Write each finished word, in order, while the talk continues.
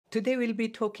Today we'll be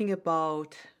talking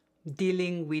about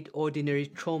dealing with ordinary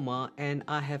trauma, and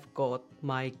I have got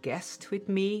my guest with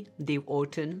me, Dave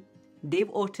Orton. Dave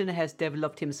Orton has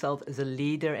developed himself as a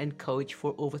leader and coach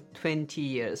for over 20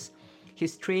 years.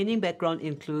 His training background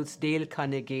includes Dale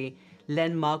Carnegie,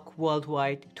 Landmark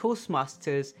Worldwide,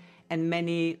 Toastmasters, and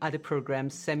many other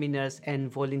programs, seminars,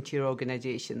 and volunteer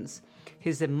organizations.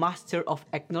 He's a master of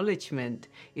acknowledgement,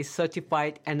 is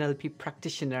certified NLP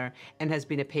practitioner, and has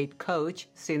been a paid coach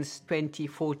since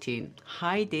 2014.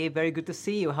 Hi, Dave. Very good to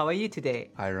see you. How are you today?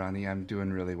 Hi, Ronnie. I'm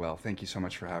doing really well. Thank you so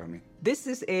much for having me. This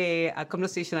is a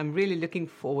conversation I'm really looking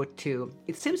forward to.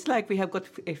 It seems like we have got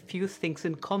a few things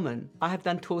in common. I have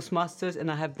done Toastmasters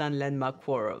and I have done Landmark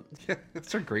World. Yeah,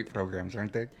 those are great programs,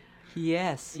 aren't they?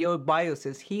 Yes, your bio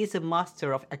says he is a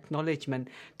master of acknowledgement.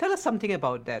 Tell us something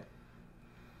about that.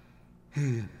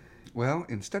 Well,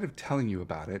 instead of telling you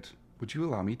about it, would you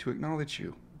allow me to acknowledge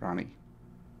you, Ronnie?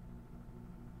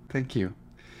 Thank you.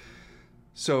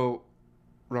 So,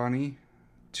 Ronnie,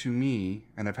 to me,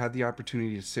 and I've had the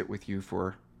opportunity to sit with you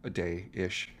for a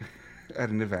day-ish at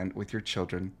an event with your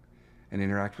children and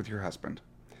interact with your husband.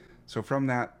 So from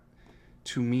that,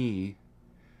 to me,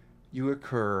 you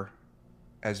occur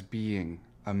as being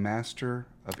a master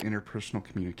of interpersonal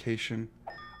communication,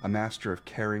 a master of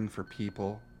caring for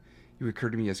people. You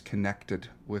occur to me as connected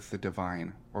with the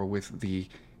divine or with the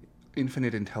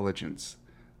infinite intelligence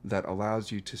that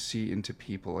allows you to see into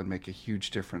people and make a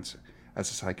huge difference as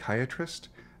a psychiatrist,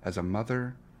 as a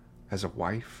mother, as a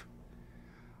wife.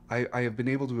 I have been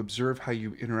able to observe how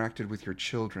you interacted with your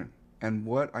children. And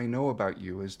what I know about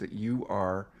you is that you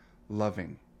are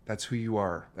loving. That's who you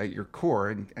are at your core.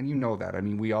 And you know that. I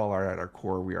mean, we all are at our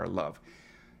core. We are love.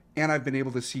 And I've been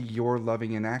able to see your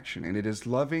loving in action. And it is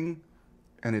loving,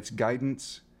 and it's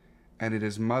guidance, and it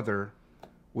is mother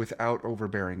without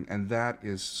overbearing. And that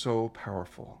is so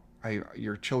powerful.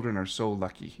 Your children are so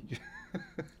lucky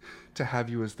to have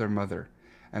you as their mother.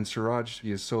 And Suraj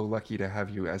is so lucky to have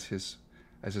you as his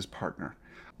partner.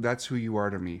 That's who you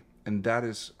are to me. And that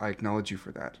is, I acknowledge you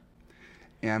for that.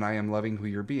 And I am loving who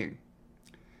you're being.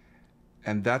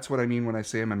 And that's what I mean when I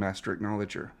say I'm a master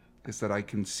acknowledger, is that I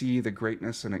can see the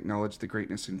greatness and acknowledge the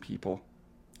greatness in people,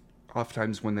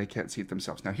 oftentimes when they can't see it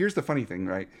themselves. Now, here's the funny thing,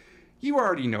 right? You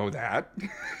already know that.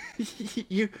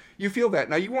 you feel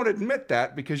that. Now, you won't admit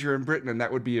that because you're in Britain and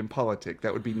that would be impolitic.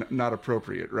 That would be not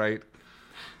appropriate, right?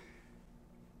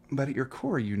 But at your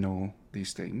core, you know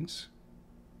these things.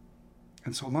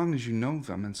 And so long as you know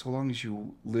them, and so long as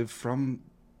you live from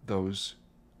those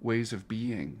ways of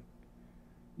being,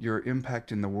 your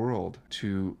impact in the world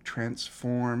to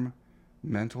transform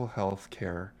mental health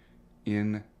care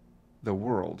in the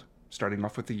world, starting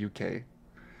off with the UK,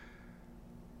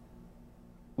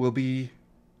 will be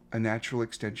a natural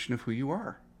extension of who you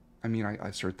are. I mean, I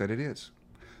assert that it is.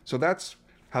 So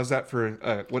how's that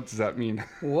for, what does that mean?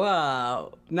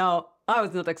 Wow. Now, I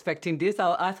was not expecting this.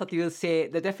 I thought you would say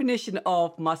the definition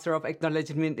of master of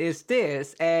acknowledgement is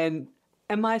this. And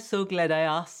am I so glad I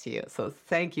asked you? So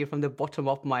thank you from the bottom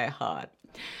of my heart.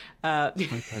 My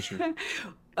pleasure.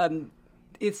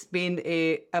 It's been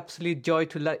a absolute joy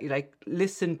to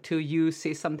listen to you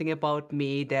say something about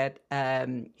me that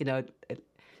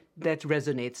that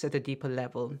resonates at a deeper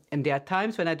level. And there are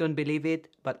times when I don't believe it,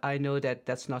 but I know that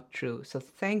that's not true. So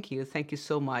thank you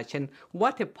so much. And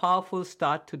what a powerful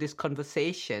start to this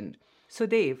conversation. So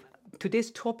Dave, today's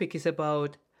topic is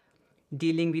about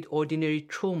dealing with ordinary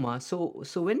trauma. So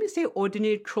when we say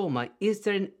ordinary trauma, is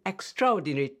there an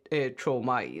extraordinary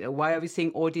trauma? Why are we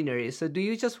saying ordinary? So do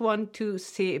you just want to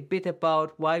say a bit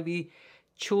about why we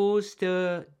chose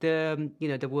the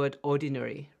word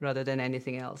ordinary rather than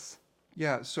anything else?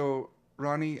 Yeah, so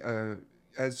Ronnie,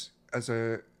 as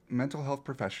a mental health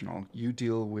professional, you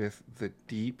deal with the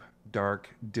deep, dark,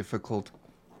 difficult,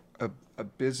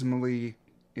 abysmally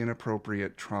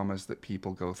inappropriate traumas that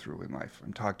people go through in life.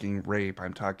 I'm talking rape,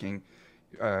 I'm talking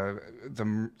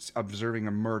observing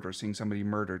a murder, seeing somebody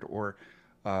murdered, or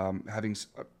having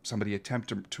somebody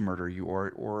attempt to murder you,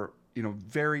 or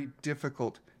very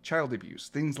difficult child abuse,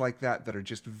 things like that are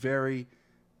just very,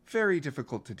 very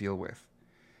difficult to deal with.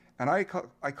 And I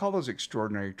call those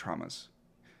extraordinary traumas.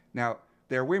 Now,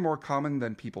 they're way more common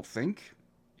than people think.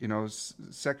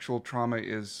 Sexual trauma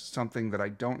is something that I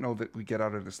don't know that we get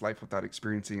out of this life without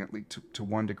experiencing at least to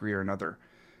one degree or another,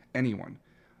 anyone.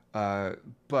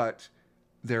 But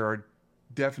there are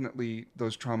definitely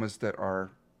those traumas that are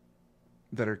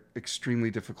extremely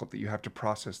difficult, that you have to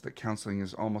process, that counseling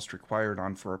is almost required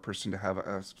on for a person to have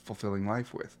a fulfilling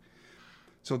life with.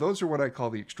 So those are what I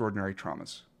call the extraordinary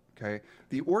traumas. Okay?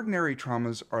 The ordinary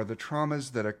traumas are the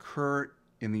traumas that occur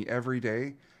in the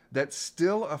everyday that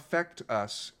still affect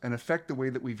us and affect the way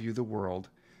that we view the world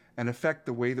and affect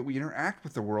the way that we interact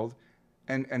with the world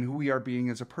and who we are being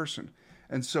as a person.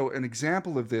 And so, an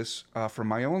example of this from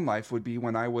my own life would be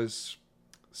when I was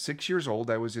 6 years old.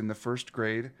 I was in the first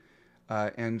grade,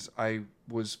 and I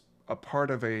was a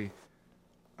part of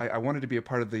I wanted to be a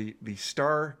part of the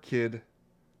Star Kid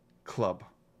Club.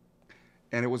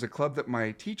 And it was a club that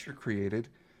my teacher created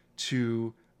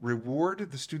to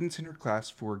reward the students in her class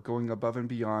for going above and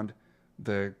beyond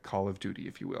the call of duty,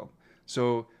 if you will.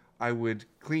 So I would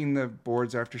clean the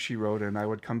boards after she wrote, and I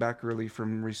would come back early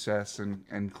from recess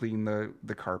and clean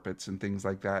the carpets and things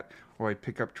like that, or I'd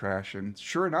pick up trash. And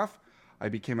sure enough, I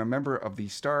became a member of the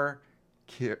Star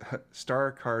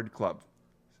Card Club.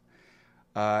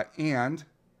 And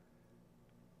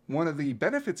one of the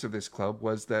benefits of this club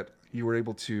was that you were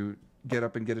able to get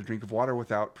up and get a drink of water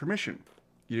without permission.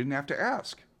 You didn't have to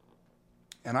ask.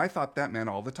 And I thought that meant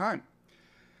all the time.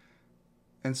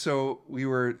 And so we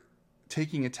were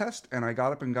taking a test, and I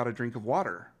got up and got a drink of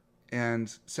water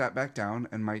and sat back down,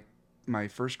 and my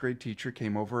first grade teacher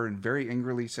came over and very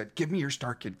angrily said, "Give me your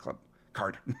Star Kid Club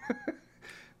card."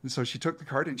 And so she took the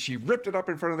card and she ripped it up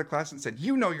in front of the class and said,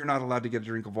 "You know you're not allowed to get a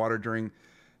drink of water during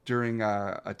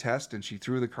a test." And she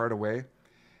threw the card away.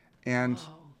 And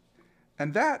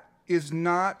and that is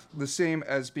not the same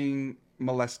as being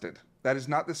molested. That is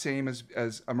not the same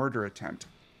as a murder attempt.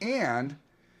 And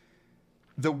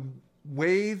the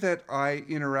way that I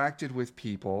interacted with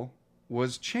people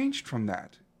was changed from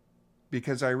that,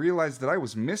 because I realized that I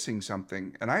was missing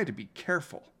something and I had to be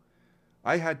careful.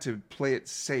 I had to play it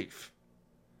safe.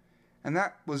 And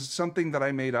that was something that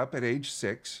I made up at age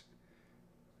 6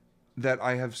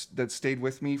 that stayed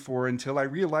with me for until I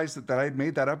realized that I had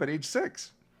made that up at age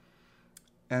 6.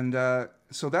 And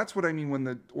so that's what I mean when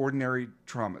the ordinary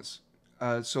traumas.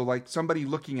 So like somebody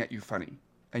looking at you funny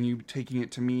and you taking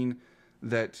it to mean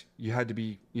that you had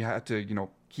to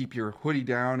keep your hoodie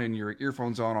down and your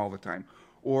earphones on all the time.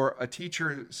 Or a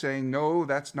teacher saying, "No,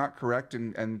 that's not correct,"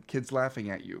 and kids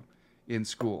laughing at you in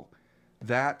school.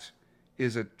 That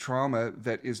is a trauma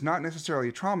that is not necessarily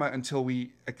a trauma until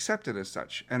we accept it as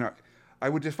such. And I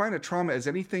would define a trauma as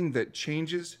anything that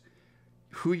changes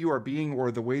who you are being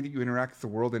or the way that you interact with the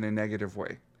world in a negative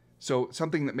way. So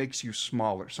something that makes you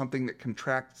smaller, something that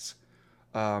contracts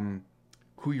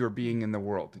who you're being in the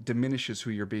world, diminishes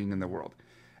who you're being in the world.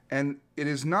 And it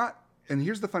is not, and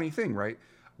here's the funny thing, right?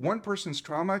 One person's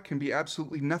trauma can be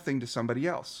absolutely nothing to somebody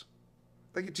else.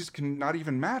 Like it just can not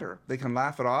even matter. They can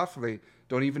laugh it off. They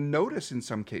don't even notice in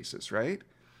some cases, right?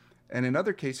 And in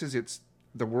other cases, it's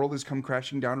the world has come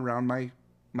crashing down around my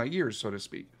ears, so to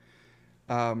speak.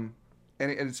 And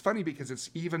it's funny because it's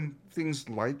even things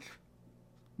like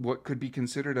what could be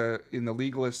considered in the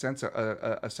legalist sense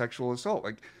a sexual assault.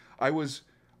 Like I was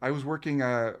working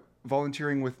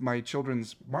volunteering with my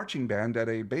children's marching band at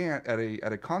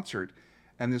a concert,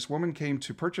 and this woman came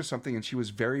to purchase something, and she was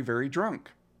very, very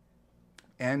drunk,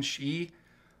 and she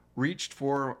reached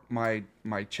for my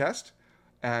chest,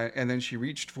 and then she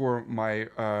reached for my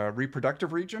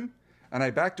reproductive region, and I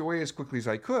backed away as quickly as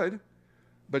I could.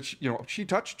 But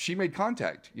she made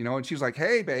contact, and she was like,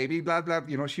 "Hey, baby," blah,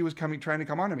 blah. She was trying to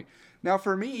come on to me. Now,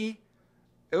 for me,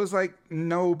 it was like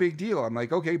no big deal. I'm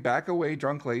like, okay, back away,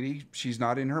 drunk lady. She's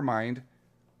not in her mind.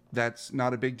 That's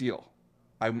not a big deal.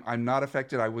 I'm not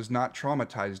affected. I was not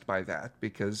traumatized by that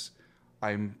because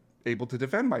I'm able to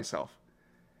defend myself.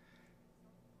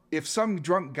 If some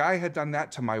drunk guy had done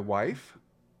that to my wife,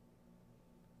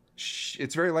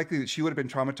 it's very likely that she would have been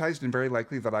traumatized, and very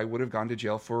likely that I would have gone to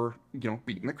jail for,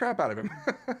 beating the crap out of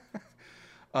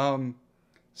him.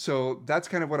 So that's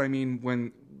kind of what I mean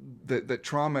when the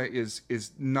trauma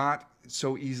is not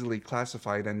so easily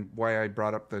classified, and why I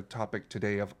brought up the topic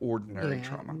today of ordinary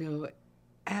trauma. No,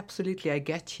 absolutely, I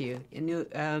get you.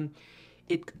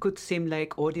 It could seem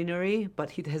like ordinary,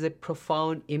 but it has a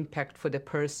profound impact for the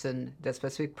person, the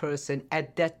specific person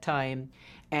at that time,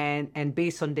 and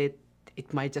based on that,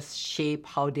 it might just shape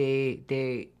how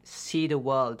they see the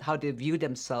world, how they view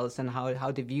themselves, and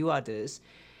how they view others.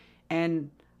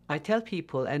 And I tell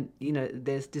people, and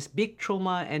there's this big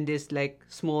trauma and there's like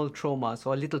small traumas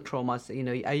or little traumas.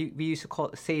 We used to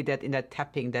say that in that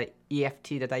tapping, the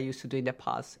EFT that I used to do in the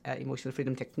past, emotional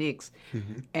freedom techniques.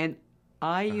 Mm-hmm. And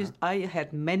I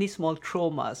had many small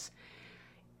traumas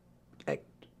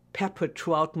peppered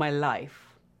throughout my life.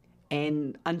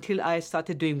 And until I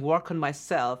started doing work on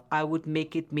myself, I would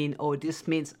make it mean, oh, this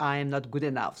means I am not good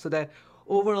enough. So the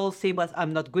overall thing was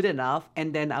I'm not good enough.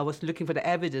 And then I was looking for the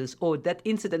evidence. Oh, that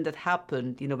incident that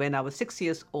happened, when I was 6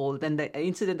 years old, and the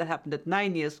incident that happened at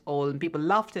 9 years old, and people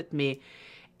laughed at me.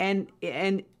 And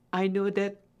I know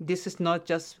that this is not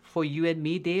just for you and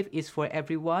me, Dave, it's for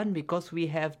everyone, because we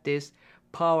have this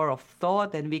power of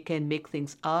thought and we can make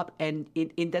things up. And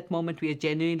in that moment, we are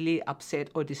genuinely upset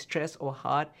or distressed or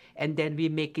hurt, and then we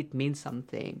make it mean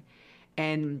something.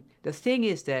 And the thing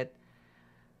is that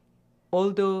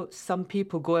although some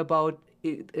people go about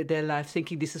their life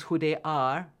thinking this is who they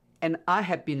are, and I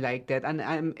have been like that, and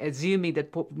I'm assuming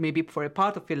that maybe for a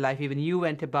part of your life, even you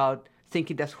went about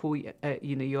thinking that's who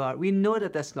you are. We know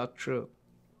that that's not true.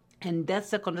 And that's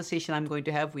the conversation I'm going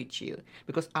to have with you,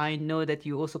 because I know that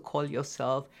you also call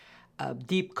yourself a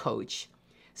deep coach.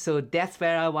 So that's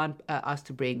where I want us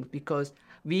to bring, because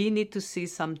we need to see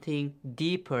something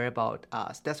deeper about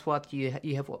us. That's what you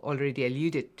have already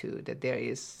alluded to, that there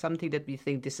is something that we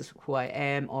think this is who I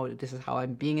am, or this is how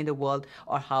I'm being in the world,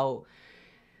 or how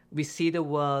we see the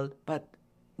world. But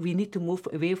we need to move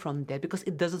away from that, because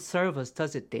it doesn't serve us,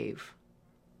 does it, Dave?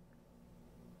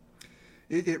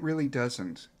 It really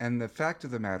doesn't. And the fact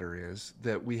of the matter is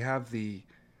that we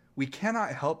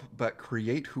cannot help but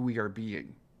create who we are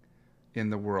being in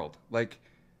the world. Like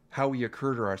how we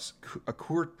occur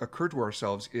to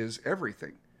ourselves is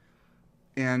everything.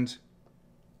 And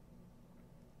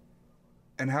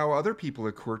how other people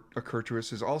occur to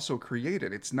us is also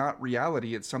created. It's not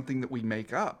reality. It's something that we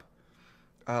make up.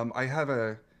 I have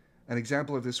an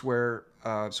example of this where,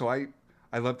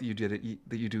 I love that you did it,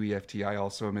 that you do EFT. I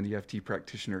also am an EFT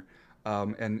practitioner,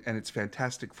 and it's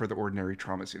fantastic for the ordinary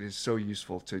traumas. It is so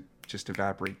useful to just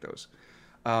evaporate those.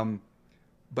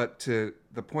 But to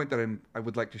the point that I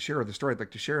would like to share, or the story I'd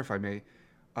like to share, if I may,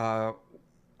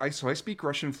 I speak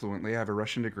Russian fluently. I have a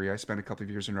Russian degree. I spent a couple of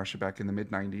years in Russia back in the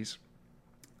mid '90s.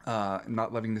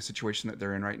 Not loving the situation that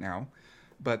they're in right now,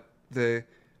 but the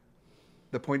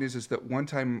point is that one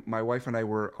time my wife and I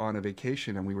were on a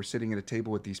vacation, and we were sitting at a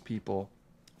table with these people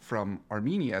from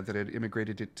Armenia that had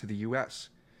immigrated to the U.S.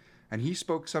 And he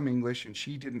spoke some English, and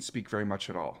she didn't speak very much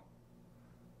at all.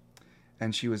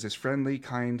 And she was this friendly,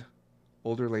 kind,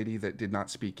 older lady that did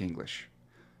not speak English.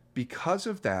 Because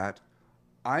of that,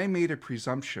 I made a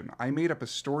presumption. I made up a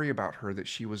story about her that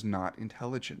she was not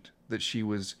intelligent, that she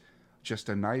was just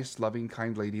a nice, loving,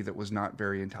 kind lady that was not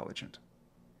very intelligent.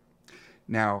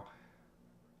 Now,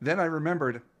 then I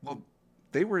remembered, well,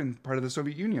 they were in part of the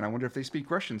Soviet Union. I wonder if they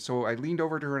speak Russian. So I leaned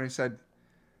over to her and I said,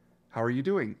 "How are you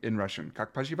doing?" in Russian.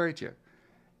 Как поживаете?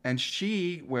 And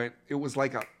she went, it was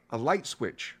like a light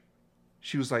switch.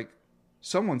 She was like,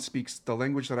 someone speaks the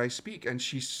language that I speak. And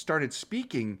she started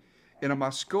speaking in a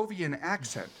Moscovian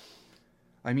accent.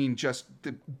 I mean, just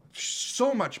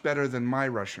so much better than my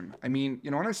Russian. I mean,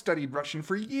 and I studied Russian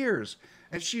for years.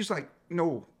 And she's like,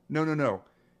 no.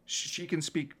 She can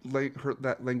speak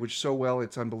that language so well,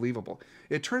 it's unbelievable.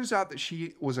 It turns out that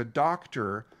she was a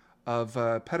doctor of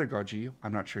pedagogy.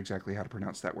 I'm not sure exactly how to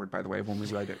pronounce that word, by the way. I've only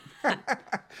read it.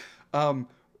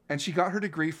 And she got her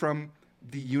degree from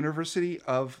the University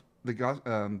of the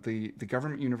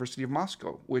Government University of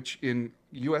Moscow, which in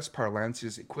U.S. parlance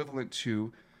is equivalent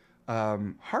to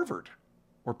Harvard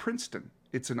or Princeton.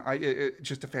 It's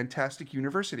just a fantastic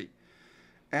university.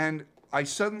 And I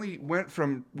suddenly went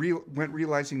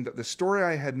realizing that the story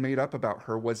I had made up about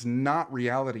her was not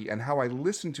reality, and how I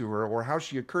listened to her, or how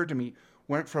she occurred to me,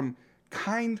 went from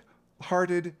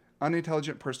kind-hearted,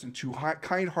 unintelligent person to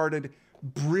kind-hearted,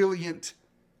 brilliant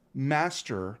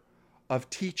master of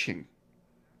teaching.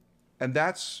 And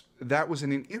that was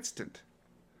in an instant.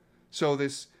 So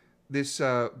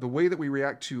the way that we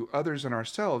react to others and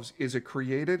ourselves is a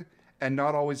created and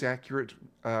not always accurate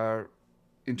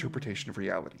interpretation of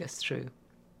reality. That's true.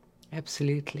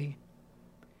 Absolutely.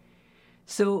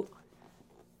 So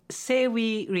say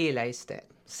we realize that.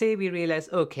 Say we realize,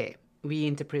 okay, we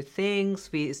interpret things.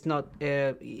 It's not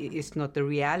the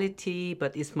reality,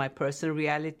 but it's my personal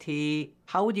reality.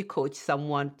 How would you coach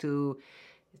someone to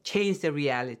change the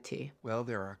reality? Well,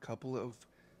 there are a couple of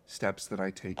steps that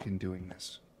I take in doing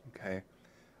this. Okay,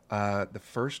 the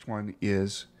first one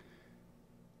is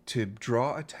to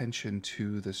draw attention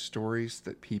to the stories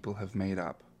that people have made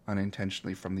up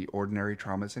unintentionally from the ordinary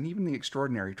traumas and even the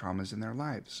extraordinary traumas in their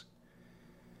lives,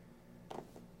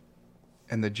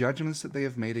 and the judgments that they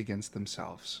have made against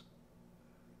themselves.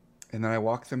 And then I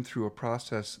walk them through a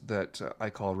process that I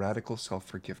call radical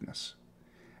self-forgiveness.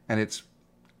 And it's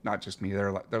not just me. There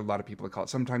are a lot of people that call it.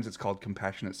 Sometimes it's called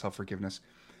compassionate self-forgiveness.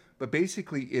 But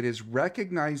basically, it is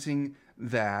recognizing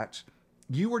that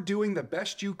you were doing the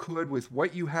best you could with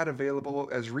what you had available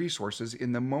as resources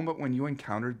in the moment when you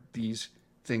encountered these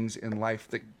things in life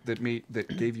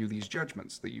that gave you these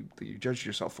judgments that you judged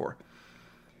yourself for.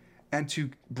 And to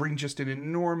bring just an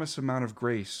enormous amount of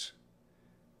grace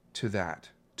to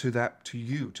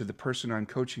the person I'm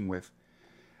coaching with,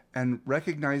 and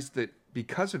recognize that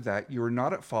because of that, you're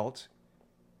not at fault,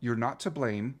 you're not to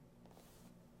blame,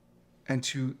 and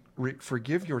to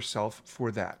forgive yourself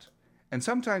for that. And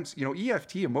sometimes,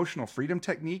 EFT, emotional freedom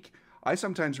technique, I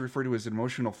sometimes refer to as an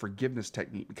emotional forgiveness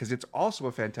technique because it's also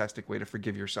a fantastic way to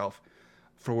forgive yourself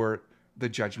for the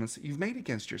judgments that you've made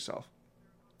against yourself.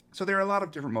 So there are a lot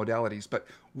of different modalities, but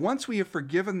once we have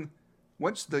forgiven,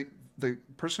 once the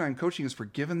person I'm coaching has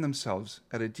forgiven themselves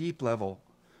at a deep level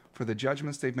for the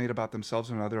judgments they've made about themselves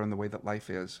and another and the way that life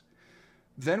is,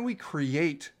 then we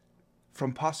create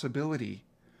from possibility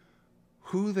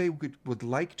who they would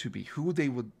like to be, who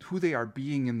they are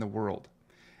being in the world.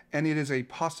 And it is a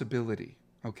possibility,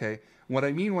 okay? What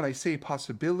I mean when I say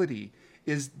possibility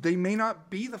is they may not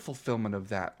be the fulfillment of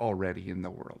that already in the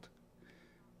world.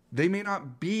 They may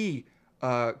not be,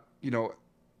 a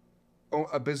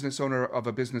business owner of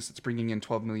a business that's bringing in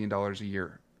 $12 million a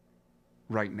year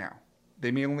right now.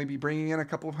 They may only be bringing in a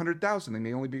couple of 100,000. They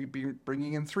may only be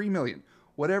bringing in 3 million,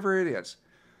 whatever it is.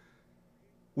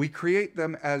 We create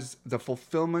them as the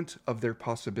fulfillment of their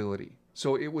possibility.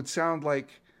 So it would sound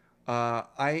like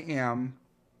I am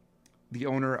the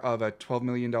owner of a $12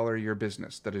 million a year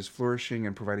business that is flourishing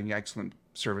and providing excellent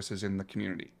services in the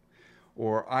community.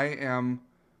 Or I am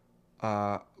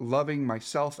loving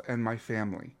myself and my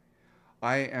family.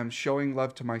 I am showing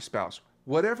love to my spouse.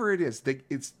 Whatever it is, the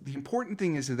important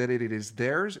thing is that it is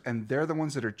theirs and they're the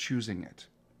ones that are choosing it.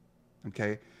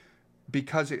 Okay?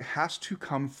 Because it has to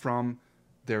come from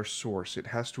their source. It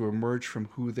has to emerge from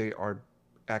who they are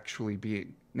actually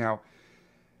being. Now,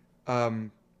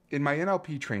 in my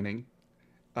NLP training,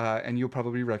 and you'll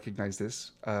probably recognize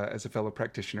this as a fellow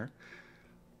practitioner,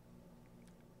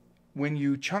 when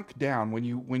you chunk down, when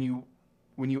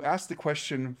you ask the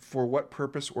question for what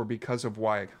purpose or because of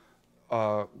why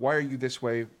are you this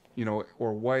way,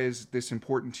 or why is this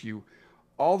important to you,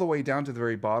 all the way down to the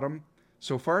very bottom,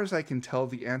 so far as I can tell,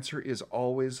 the answer is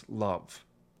always love,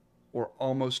 or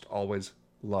almost always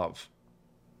love.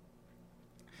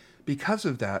 Because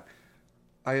of that,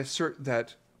 I assert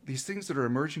that these things that are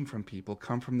emerging from people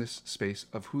come from this space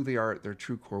of who they are at their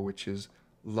true core, which is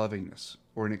lovingness,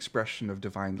 or an expression of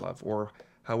divine love, or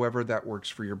however that works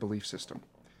for your belief system.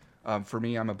 For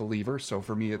me, I'm a believer, so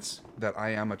for me it's that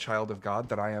I am a child of God,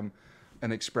 that I am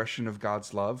an expression of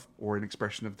God's love, or an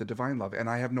expression of the divine love. And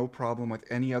I have no problem with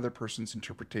any other person's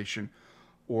interpretation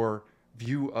or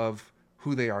view of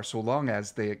who they are, so long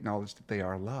as they acknowledge that they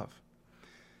are love.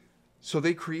 So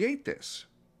they create this.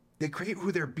 They create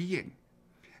who they're being.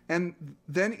 And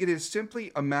then it is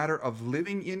simply a matter of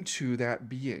living into that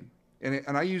being.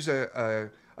 And I use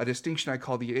a distinction I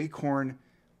call the acorn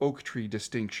oak tree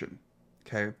distinction.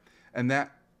 Okay? And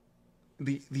that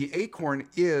the acorn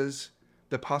is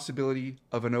the possibility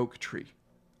of an oak tree,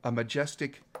 a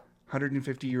majestic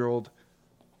 150-year-old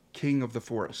king of the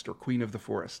forest or queen of the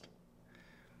forest.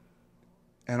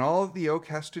 And all that the oak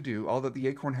has to do, all that the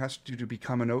acorn has to do to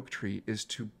become an oak tree is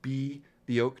to be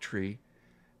the oak tree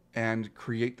and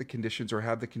create the conditions or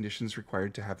have the conditions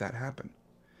required to have that happen.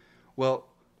 Well,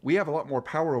 we have a lot more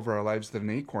power over our lives than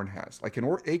an acorn has. Like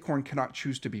an acorn cannot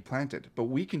choose to be planted, but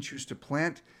we can choose to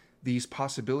plant these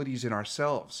possibilities in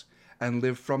ourselves and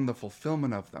live from the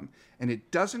fulfillment of them. And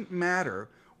it doesn't matter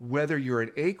whether you're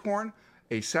an acorn,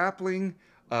 a sapling,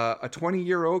 a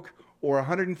 20-year oak, or a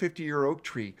 150-year oak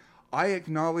tree. I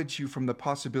acknowledge you from the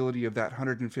possibility of that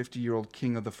 150-year-old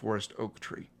king of the forest oak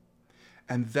tree.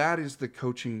 And that is the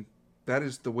coaching, that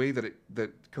is the way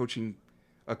that coaching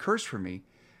occurs for me.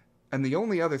 And the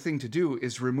only other thing to do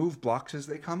is remove blocks as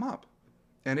they come up.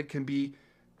 And it can be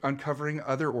uncovering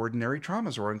other ordinary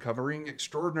traumas, or uncovering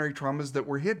extraordinary traumas that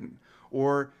were hidden,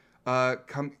 or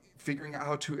figuring out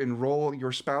how to enroll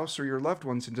your spouse or your loved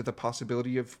ones into the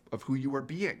possibility of who you are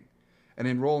being. And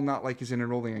enroll not like as in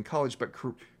enrolling in college, but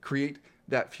create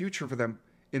that future for them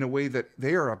in a way that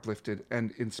they are uplifted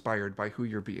and inspired by who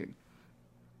you're being.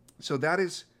 So that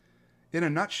is, in a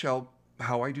nutshell,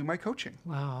 how I do my coaching.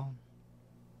 Wow.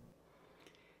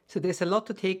 So there's a lot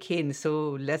to take in,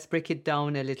 so let's break it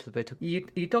down a little bit.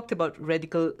 You talked about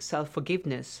radical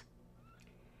self-forgiveness.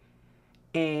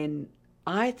 And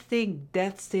I think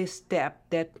that's the step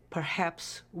that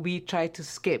perhaps we try to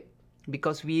skip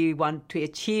because we want to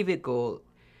achieve a goal.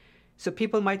 So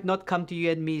people might not come to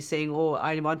you and me saying, oh,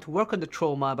 I want to work on the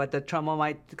trauma, but the trauma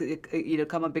might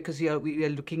come up because we are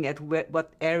looking at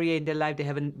what area in their life they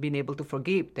haven't been able to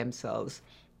forgive themselves.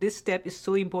 This step is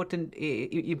so important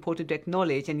to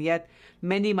acknowledge, and yet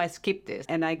many might skip this.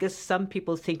 And I guess some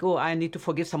people think, oh, I need to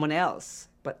forgive someone else.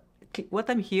 But what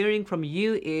I'm hearing from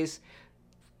you is,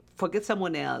 forget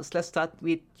someone else. Let's start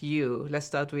with you. Let's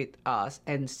start with us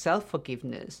and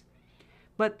self-forgiveness.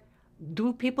 But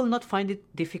do people not find it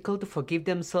difficult to forgive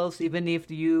themselves, even if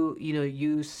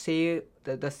you say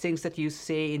the things that you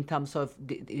say in terms of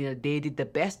they did the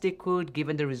best they could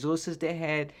given the resources they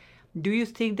had? Do you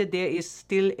think that there is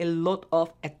still a lot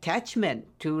of attachment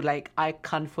to, like, I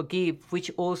can't forgive, which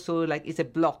also like is a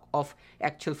block of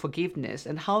actual forgiveness?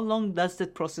 And how long does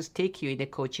that process take you in a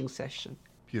coaching session?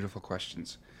 Beautiful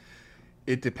questions.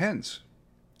 It depends.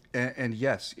 And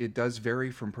yes, it does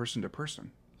vary from person to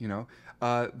person. You know,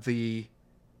 the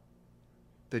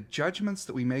judgments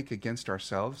that we make against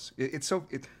ourselves.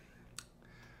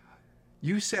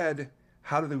 You said,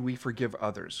 how do we forgive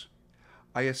others?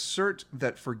 I assert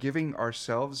that forgiving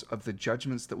ourselves of the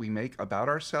judgments that we make about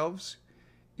ourselves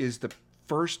is the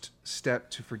first step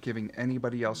to forgiving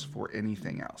anybody else for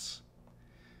anything else.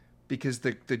 Because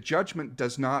the judgment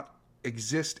does not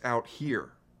exist out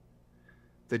here.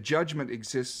 The judgment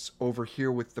exists over here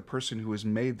with the person who has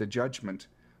made the judgment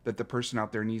that the person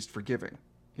out there needs forgiving,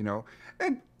 you know?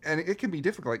 And it can be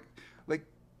difficult. Like,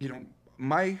 you know,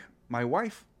 my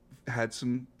wife had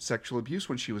some sexual abuse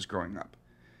when she was growing up.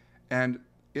 And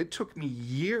it took me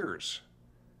years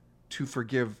to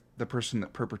forgive the person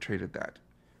that perpetrated that.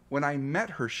 When I met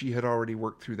her, she had already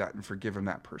worked through that and forgiven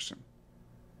that person.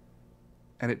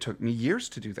 And it took me years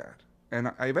to do that.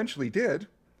 And I eventually did.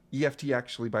 EFT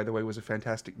actually, by the way, was a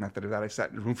fantastic method of that. I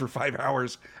sat in a room for 5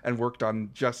 hours and worked on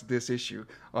just this issue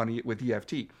with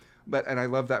EFT. And I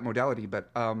love that modality. But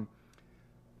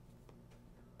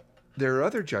there are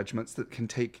other judgments that can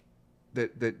take,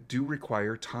 that do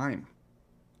require time.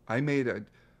 I made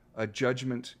a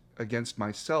judgment against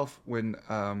myself when,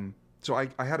 so I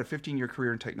had a 15-year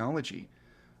career in technology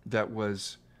that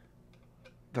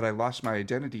I lost my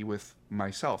identity with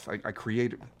myself. I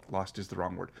created, lost is the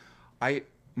wrong word.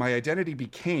 My identity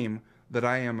became that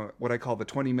I am what I call the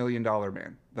 $20 million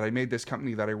man, that I made this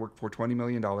company that I worked for $20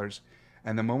 million.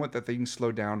 And the moment that things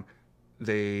slowed down,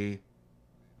 they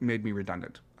made me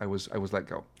redundant. I was let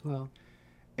go. Well,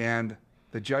 and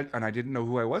the judge, and I didn't know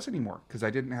who I was anymore, because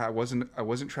I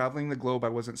wasn't traveling the globe. I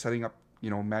wasn't setting up,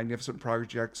 magnificent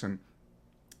projects, and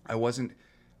I wasn't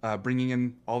bringing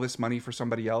in all this money for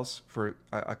somebody else, for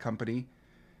a company.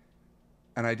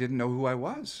 And I didn't know who I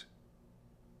was.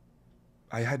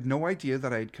 I had no idea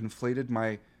that I had conflated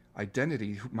my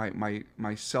identity,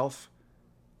 my self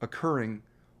occurring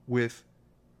with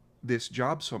this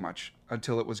job so much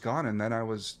until it was gone. And then I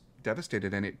was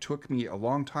devastated. And it took me a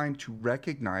long time to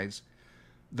recognize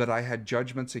that I had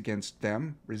judgments against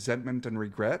them, resentment and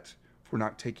regret for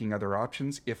not taking other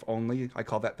options. If only, I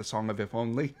call that the song of if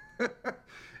only.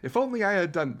 If only I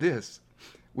had done this,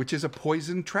 which is a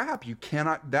poison trap.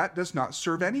 That does not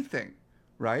serve anything,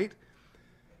 right?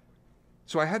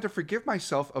 So I had to forgive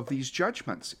myself of these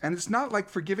judgments. And it's not like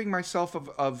forgiving myself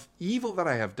of evil that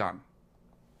I have done.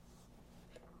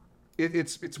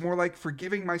 It's more like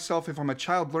forgiving myself if I'm a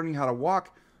child learning how to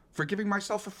walk, forgiving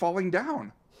myself for falling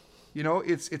down.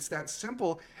 It's that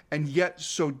simple, and yet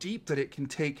so deep that it can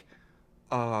take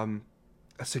a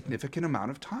significant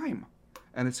amount of time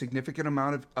and a significant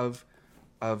amount of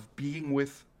being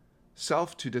with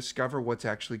self to discover what's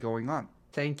actually going on.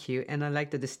 Thank you. And I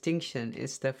like the distinction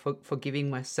is the forgiving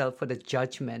myself for the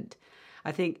judgment.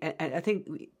 I think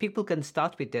people can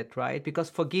start with that, right? Because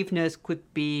forgiveness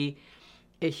could be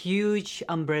a huge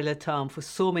umbrella term for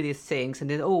so many things. And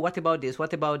then, what about this?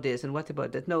 What about this? And what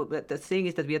about that? No, but the thing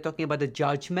is that we are talking about the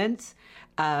judgments,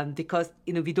 because,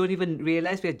 we don't even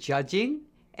realize we're judging.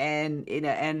 And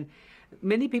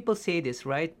many people say this,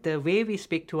 right? The way we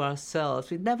speak to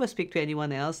ourselves, we never speak to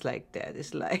anyone else like that.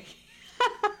 It's like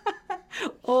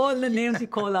all the names we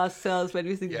call ourselves when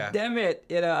we think, damn it,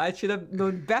 I should have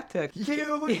known better.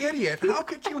 You idiot. How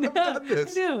could you have done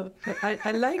this?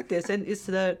 I like this. And it's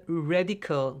the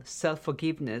radical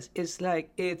self-forgiveness. It's like,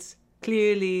 it's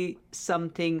clearly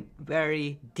something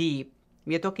very deep.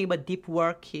 We are talking about deep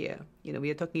work here. We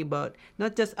are talking about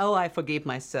not just, I forgave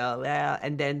myself,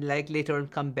 and then like later on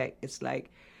come back. It's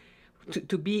like,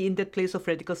 to be in that place of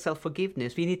radical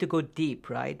self-forgiveness, we need to go deep,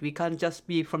 right? We can't just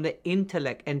be from the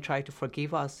intellect and try to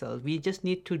forgive ourselves. We just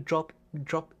need to drop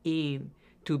in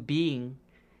to being,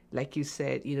 like you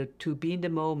said, to be in the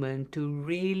moment, to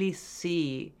really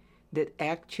see that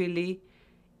actually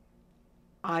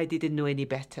I didn't know any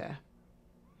better.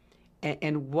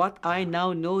 And what I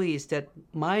now know is that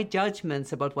my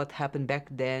judgments about what happened back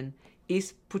then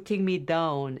is putting me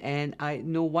down, and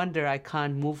no wonder I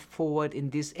can't move forward in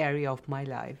this area of my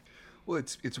life. Well,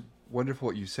 it's wonderful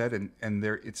what you said, and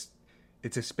it's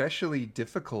especially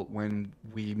difficult when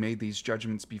we made these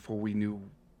judgments before we knew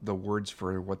the words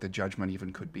for what the judgment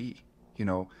even could be.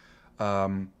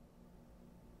 One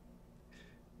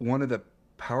of the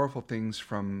powerful things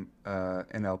from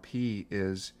NLP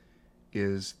is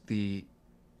the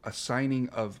assigning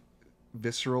of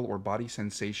visceral or body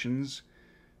sensations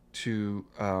to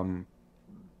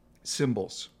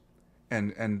symbols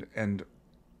and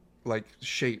like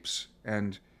shapes,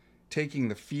 and taking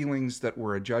the feelings that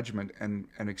were a judgment and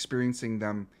experiencing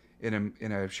them in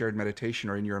a shared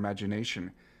meditation or in your imagination,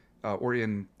 or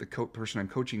in the person I'm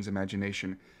coaching's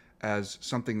imagination, as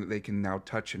something that they can now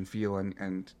touch and feel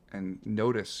and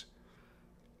notice.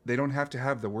 They don't have to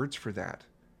have the words for that,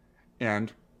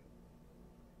 and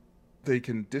they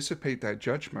can dissipate that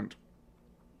judgment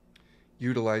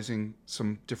utilizing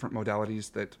some different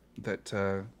modalities that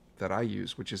I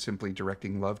use, which is simply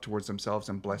directing love towards themselves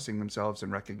and blessing themselves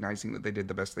and recognizing that they did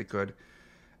the best they could.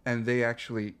 And they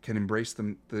actually can embrace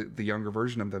the younger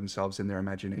version of themselves in their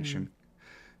imagination,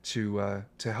 to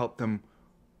help them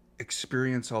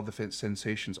experience all the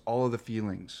sensations, all of the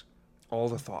feelings, all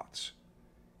the thoughts,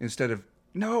 instead of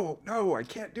no, I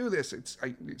can't do this.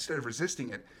 Instead of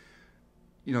resisting it.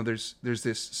 You know, there's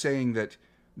this saying that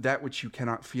which you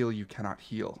cannot feel, you cannot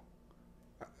heal.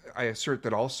 I assert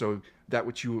that also that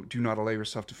which you do not allow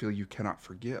yourself to feel, you cannot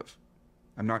forgive.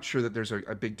 I'm not sure that there's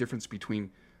a big difference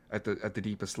between, at the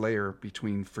deepest layer,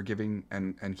 between forgiving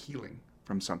and healing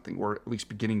from something, or at least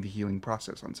beginning the healing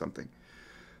process on something.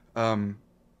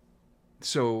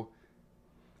 So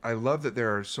I love that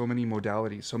there are so many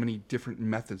modalities, so many different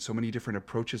methods, so many different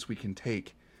approaches we can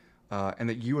take, and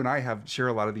that you and I share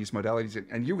a lot of these modalities,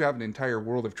 and you have an entire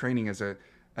world of training as a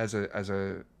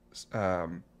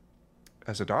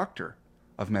doctor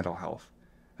of mental health,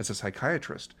 as a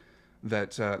psychiatrist,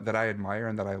 that I admire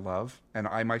and that I love. And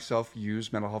I myself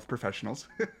use mental health professionals.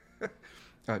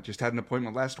 Just had an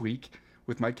appointment last week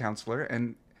with my counselor,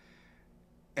 and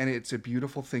it's a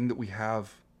beautiful thing that we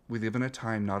have. We live in a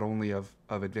time not only of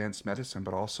advanced medicine,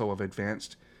 but also of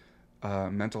advanced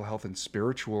mental health and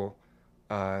spiritual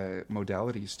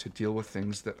modalities to deal with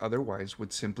things that otherwise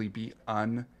would simply be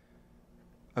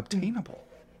unobtainable.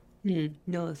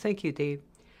 No, thank you, Dave.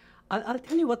 I'll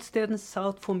tell you what stands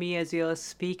out for me as you're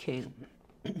speaking.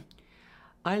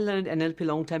 I learned NLP a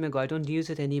long time ago. I don't use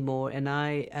it anymore, and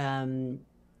I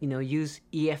use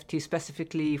EFT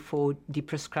specifically for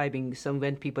deprescribing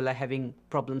when people are having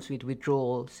problems with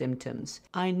withdrawal symptoms.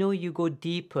 I know you go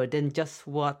deeper than just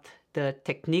what the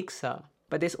techniques are,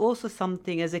 but there's also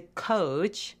something, as a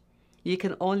coach, you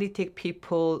can only take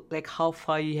people like how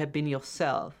far you have been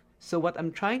yourself. So what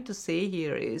I'm trying to say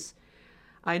here is,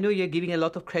 I know you're giving a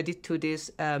lot of credit to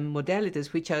these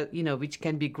modalities, which are, which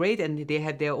can be great, and they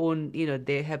have their own,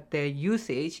 they have their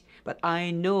usage. But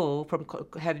I know from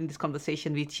having this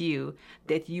conversation with you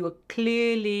that you are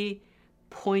clearly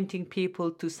pointing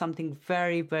people to something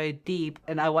very, very deep.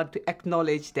 And I want to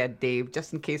acknowledge that, Dave,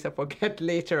 just in case I forget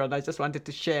later on. I just wanted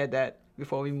to share that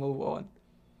before we move on.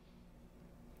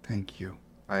 Thank you.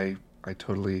 I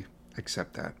totally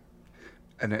accept that,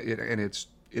 and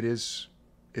it is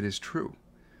true.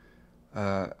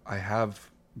 I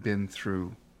have been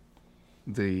through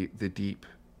the deep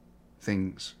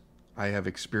things. I have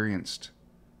experienced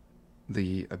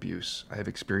the abuse. I have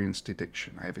experienced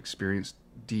addiction. I have experienced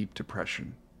deep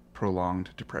depression, prolonged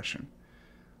depression.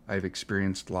 I have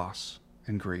experienced loss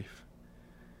and grief,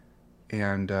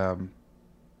 and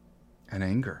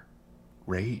anger,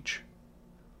 rage,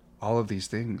 all of these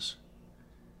things,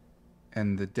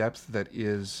 and the depth that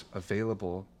is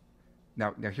available.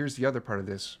 Now here's the other part of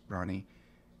this, Ronnie.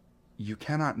 You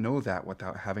cannot know that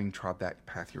without having trod that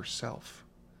path yourself.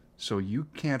 So you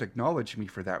can't acknowledge me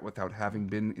for that without having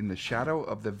been in the shadow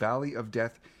of the valley of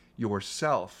death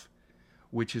yourself,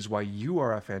 which is why you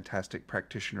are a fantastic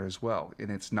practitioner as well. And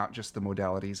it's not just the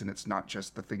modalities, and it's not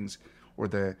just the things or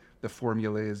the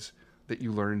formulas that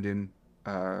you learned in,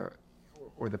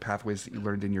 or the pathways that you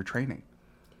learned in your training.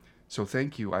 So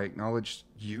thank you. I acknowledge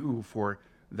you for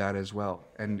that as well.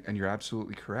 And you're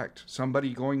absolutely correct.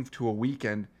 Somebody going to a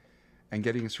weekend and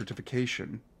getting a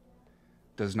certification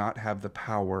does not have the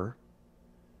power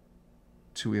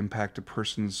to impact a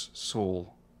person's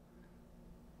soul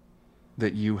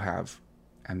that you have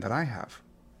and that I have.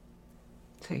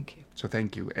 Thank you. So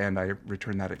thank you. And I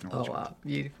return that acknowledgement. Oh, wow.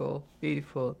 Beautiful,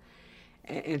 beautiful.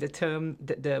 And the term,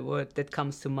 the word that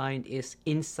comes to mind is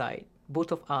insight.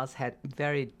 Both of us had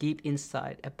very deep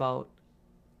insight about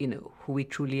who we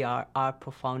truly are, our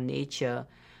profound nature,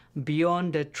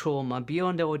 beyond the trauma,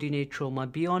 beyond the ordinary trauma,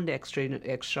 beyond the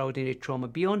extraordinary trauma,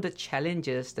 beyond the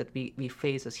challenges that we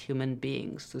face as human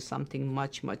beings, to something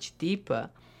much, much deeper.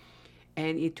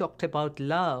 And he talked about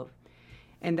love.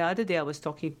 And the other day I was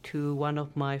talking to one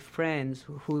of my friends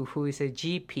who is a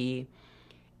GP,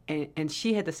 And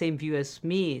she had the same view as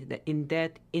me, that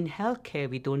in healthcare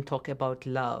we don't talk about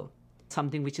love,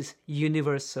 something which is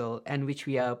universal and which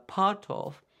we are part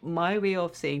of. My way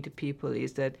of saying to people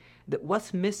is that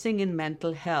what's missing in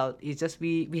mental health is just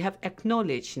we have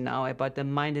acknowledged now about the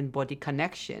mind and body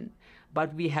connection,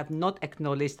 but we have not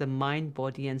acknowledged the mind,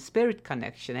 body, and spirit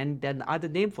connection. And then other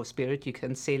name for spirit, you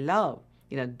can say love.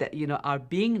 That our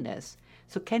beingness.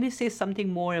 So can you say something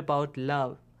more about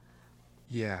love?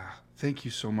 Yeah, thank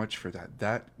you so much for that.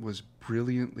 That was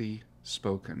brilliantly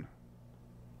spoken,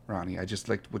 Ronnie. I just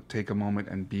would take a moment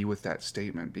and be with that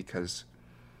statement because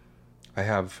I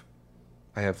have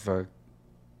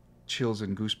chills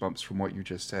and goosebumps from what you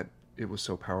just said. It was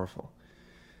so powerful.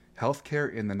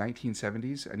 Healthcare in the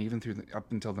 1970s and even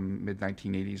up until the mid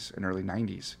 1980s and early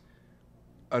 90s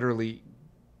utterly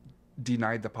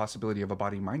denied the possibility of a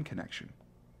body-mind connection.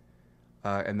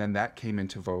 And then that came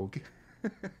into vogue.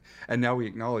 And now we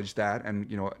acknowledge that,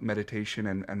 and meditation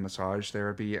and massage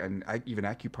therapy and even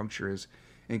acupuncture is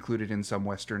included in some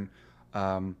Western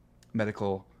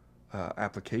medical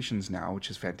applications now,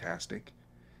 which is fantastic.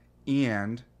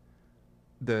 And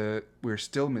we're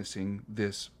still missing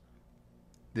this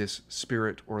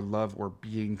spirit or love or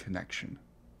being connection.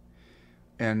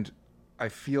 And I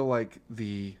feel like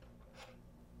the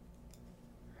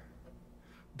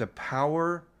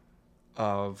power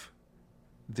of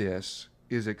this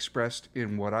is expressed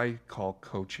in what I call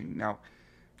coaching. Now,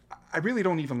 I really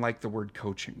don't even like the word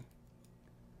coaching.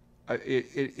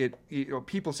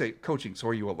 People say coaching. So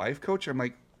are you a life coach? I'm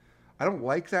like, I don't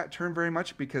like that term very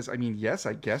much because, I mean, yes,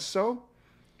 I guess so.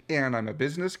 And I'm a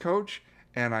business coach,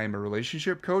 and I'm a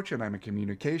relationship coach, and I'm a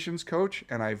communications coach,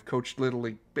 and I've coached Little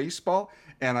League Baseball,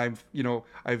 and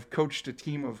I've coached a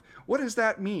team of, what does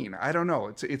that mean? I don't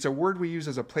know. It's a word we use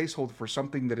as a placeholder for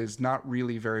something that is not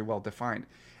really very well defined.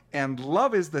 And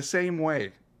love is the same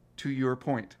way, to your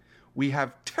point. We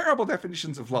have terrible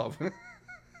definitions of love.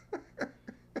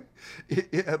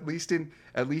 At least in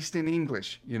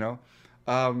English,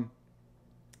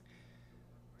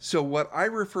 So what I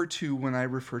refer to when I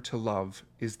refer to love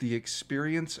is the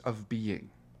experience of being.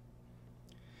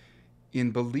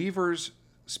 In believers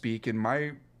speak, in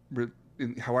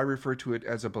how I refer to it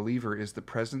as a believer, is the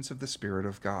presence of the Spirit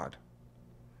of God.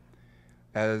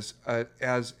 As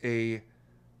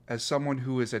someone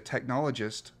who is a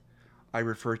technologist, I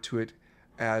refer to it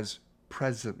as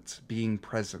presence, being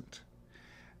present.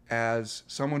 As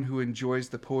someone who enjoys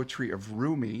the poetry of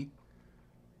Rumi,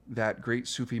 that great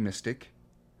Sufi mystic,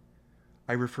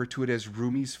 I refer to it as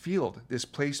Rumi's field, this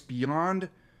place beyond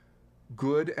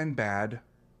good and bad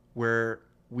where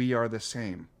we are the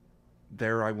same.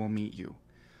 There I will meet you.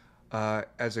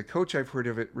 As a coach, I've heard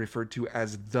of it referred to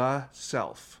as the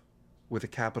self with a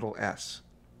capital S.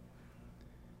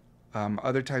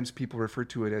 Other times people refer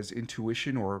to it as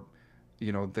intuition or,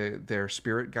 their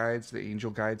spirit guides, the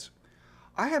angel guides.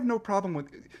 I have no problem with.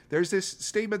 There's this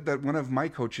statement that one of my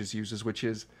coaches uses, which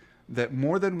is that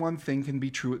more than one thing can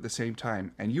be true at the same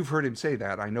time. And you've heard him say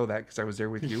that. I know that because I was there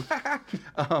with you.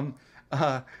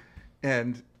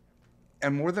 And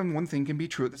more than one thing can be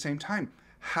true at the same time.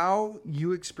 How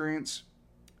you experience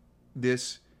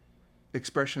this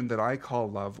expression that I call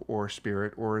love or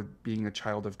spirit or being a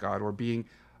child of God or being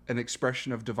an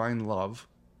expression of divine love,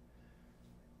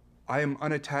 I am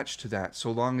unattached to that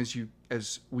so long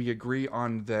as we agree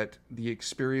on that the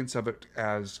experience of it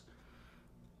as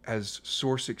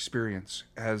source experience,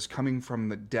 as coming from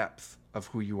the depth of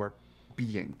who you are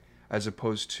being, as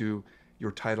opposed to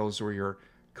your titles or your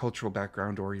cultural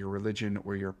background or your religion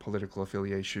or your political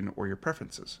affiliation or your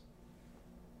preferences.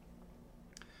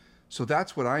 So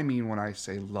that's what I mean when I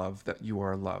say love, that you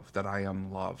are love, that I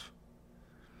am love.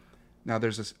 Now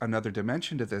there's another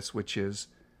dimension to this, which is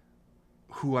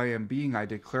who I am being. I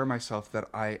declare myself that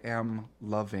I am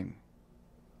loving.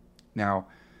 Now,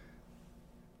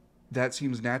 that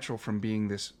seems natural from being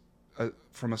this,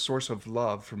 from a source of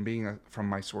love, from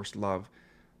my source love,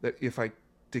 that if I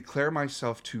declare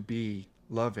myself to be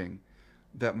loving,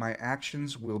 that my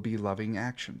actions will be loving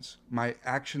actions. My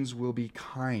actions will be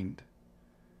kind.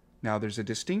 Now, there's a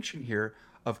distinction here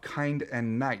of kind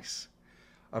and nice.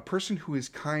 A person who is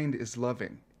kind is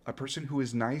loving. A person who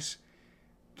is nice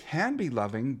can be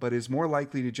loving, but is more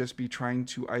likely to just be trying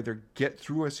to either get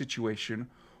through a situation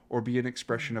or be an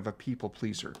expression of a people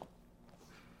pleaser.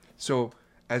 So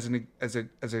as a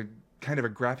kind of a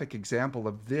graphic example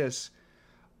of this,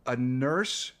 a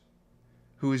nurse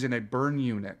who is in a burn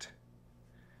unit,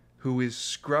 who is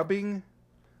scrubbing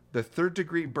the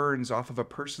third-degree burns off of a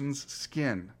person's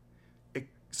skin,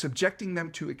 subjecting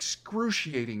them to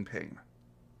excruciating pain,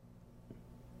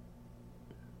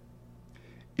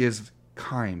 is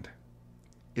kind,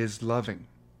 is loving,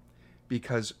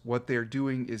 because what they're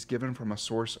doing is given from a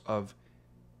source of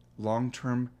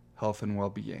long-term health and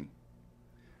well-being.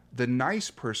 The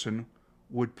nice person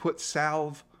would put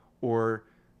salve or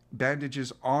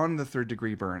bandages on the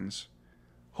third-degree burns,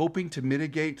 hoping to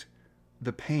mitigate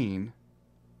the pain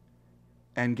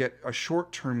and get a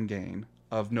short-term gain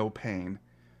of no pain,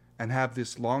 and have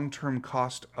this long-term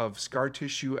cost of scar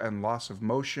tissue and loss of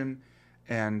motion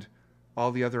and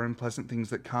all the other unpleasant things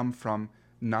that come from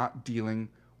not dealing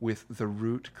with the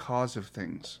root cause of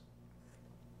things.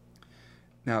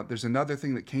 Now, there's another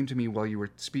thing that came to me while you were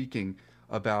speaking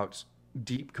about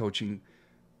deep coaching.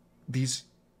 These,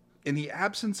 in the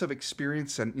absence of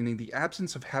experience and in the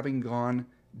absence of having gone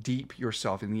deep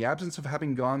yourself, in the absence of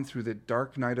having gone through the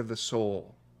dark night of the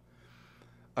soul,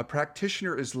 a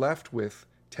practitioner is left with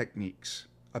techniques.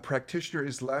 A practitioner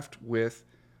is left with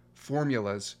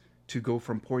formulas to go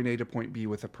from point A to point B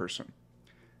with a person.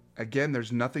 Again,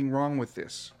 there's nothing wrong with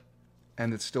this,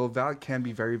 and it still can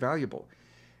be very valuable.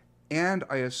 And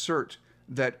I assert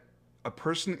that a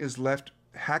person is left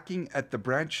hacking at the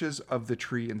branches of the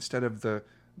tree instead of the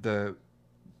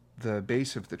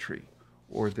base of the tree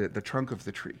or the trunk of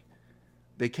the tree.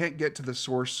 They can't get to the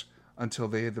source until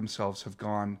they themselves have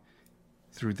gone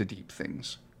through the deep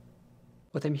things.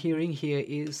 What I'm hearing here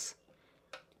is,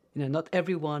 not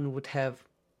everyone would have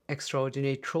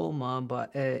extraordinary trauma,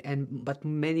 but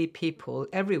many people,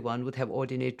 everyone would have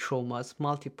ordinary traumas,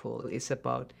 multiple. It's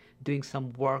about doing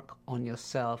some work on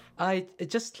yourself. I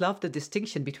just love the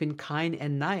distinction between kind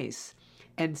and nice.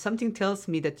 And something tells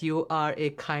me that you are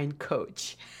a kind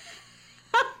coach.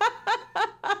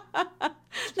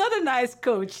 Not a nice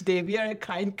coach, Dave. You're a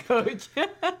kind coach.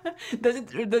 Does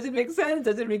it make sense?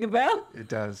 Does it ring a bell? It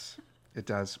does. It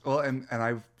does. Well, and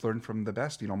I've learned from the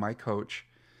best. My coach,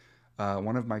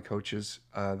 one of my coaches,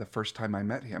 the first time I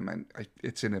met him, and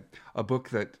it's in a book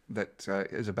that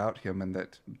is about him and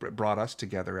that brought us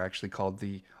together, actually, called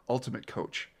The Ultimate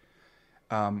Coach,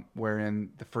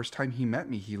 wherein the first time he met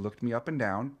me, he looked me up and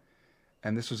down,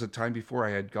 and this was a time before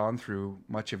I had gone through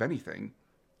much of anything.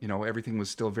 Everything was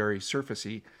still very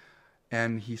surfacey.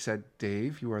 And he said,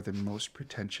 "Dave, you are the most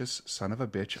pretentious son of a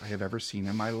bitch I have ever seen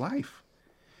in my life."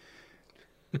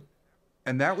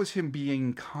 And that was him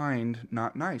being kind,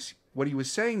 not nice. What he was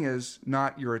saying is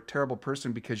not, "You're a terrible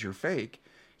person because you're fake."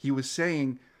 He was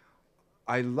saying,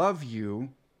 "I love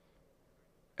you,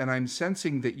 and I'm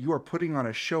sensing that you are putting on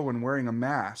a show and wearing a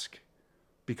mask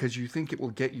because you think it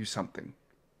will get you something.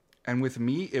 And with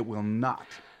me, it will not.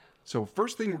 So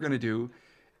first thing we're going to do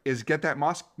is get that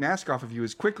mask off of you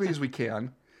as quickly as we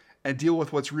can and deal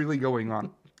with what's really going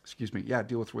on." Excuse me. Yeah,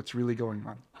 deal with what's really going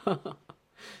on.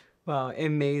 Wow,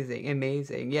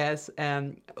 amazing. Yes,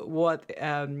 I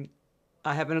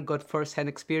haven't got first-hand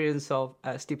experience of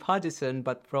Steve Hodgson,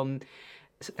 but from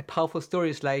powerful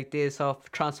stories like this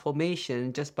of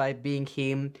transformation, just by being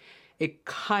him, a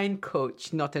kind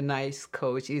coach, not a nice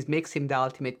coach, it makes him the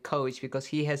ultimate coach because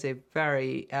he has a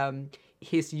very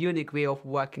his unique way of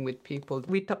working with people.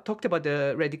 We talked about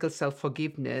the radical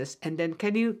self-forgiveness, and then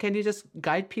can you just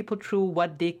guide people through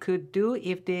what they could do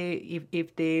if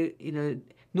they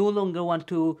no longer want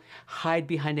to hide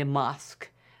behind a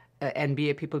mask and be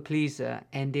a people pleaser,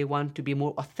 and they want to be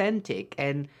more authentic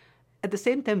and at the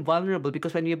same time vulnerable,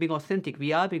 because when we are being authentic,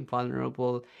 we are being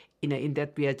vulnerable in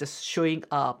that we are just showing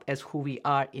up as who we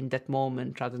are in that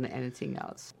moment rather than anything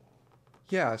else.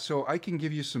 Yeah, so I can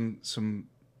give you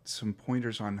some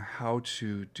pointers on how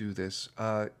to do this.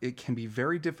 It can be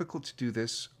very difficult to do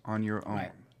this on your own,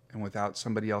 right, and without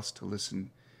somebody else to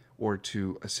listen or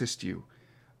to assist you.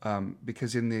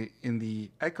 Because in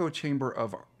the echo chamber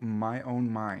of my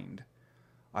own mind,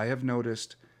 I have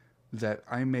noticed that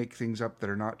I make things up that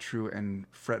are not true and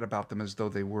fret about them as though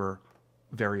they were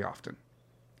very often,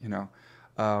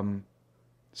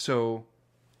 So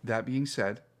that being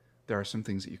said, there are some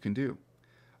things that you can do.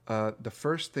 The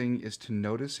first thing is to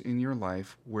notice in your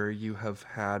life where you have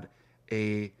had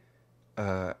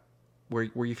where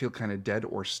you feel kind of dead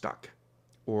or stuck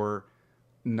or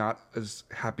not as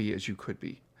happy as you could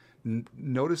be.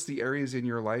 Notice the areas in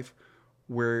your life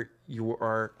where you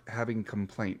are having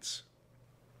complaints.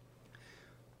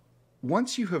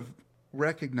 Once you have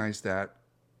recognized that,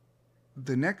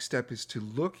 the next step is to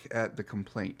look at the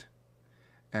complaint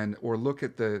or look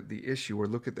at the issue or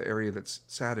look at the area that's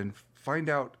sad and find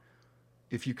out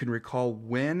if you can recall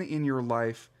when in your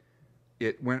life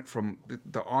it went from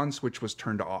the on switch was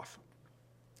turned off.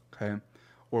 Okay?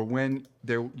 Or when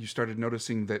you started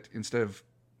noticing that instead of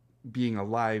being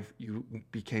alive, you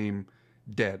became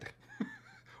dead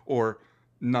or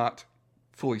not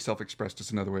fully self-expressed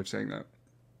is another way of saying that.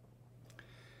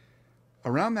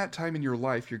 Around that time in your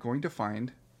life, you're going to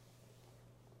find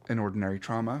an ordinary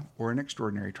trauma or an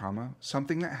extraordinary trauma,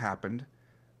 something that happened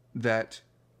that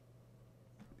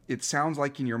it sounds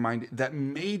like in your mind that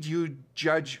made you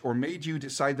judge or made you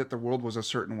decide that the world was a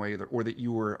certain way or that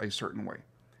you were a certain way.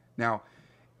 Now,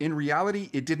 in reality,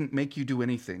 it didn't make you do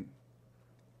anything.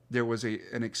 There was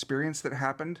an experience that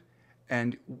happened,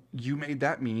 and you made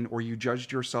that mean, or you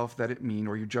judged yourself that it mean,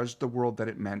 or you judged the world that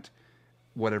it meant,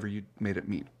 whatever you made it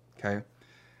mean, okay?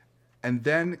 And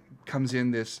then comes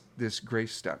in this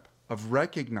grace step of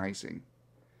recognizing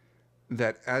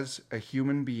that as a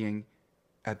human being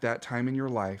at that time in your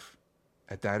life,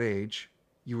 at that age,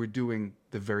 you were doing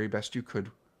the very best you could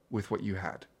with what you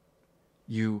had.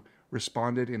 You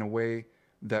responded in a way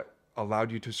that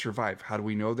allowed you to survive. How do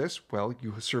we know this? Well,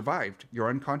 you survived. Your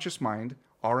unconscious mind,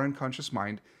 our unconscious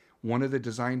mind, one of the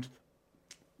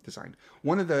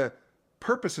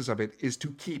purposes of it is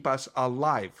to keep us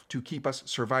alive, to keep us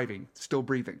surviving, still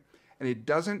breathing. And it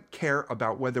doesn't care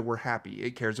about whether we're happy.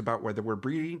 It cares about whether we're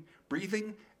breathing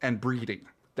and breeding.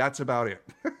 That's about it.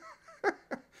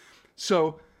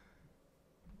 So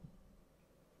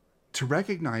to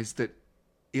recognize that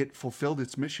it fulfilled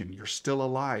its mission, you're still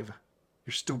alive,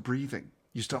 you're still breathing,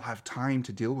 you still have time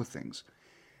to deal with things,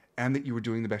 and that you were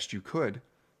doing the best you could,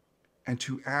 and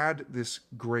to add this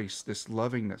grace, this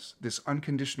lovingness, this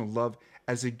unconditional love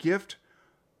as a gift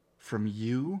from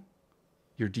you,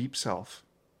 your deep self,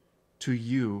 to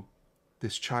you,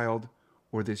 this child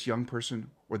or this young person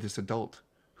or this adult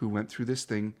who went through this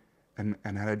thing and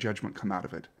had a judgment come out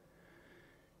of it,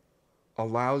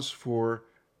 allows for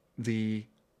the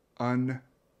unreleasing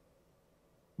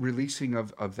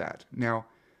of that. Now,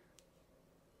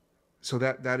 so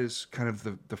that is kind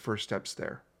of the first steps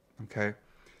there, okay?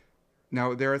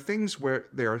 Now, there are things where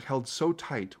they are held so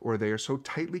tight or they are so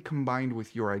tightly combined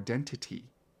with your identity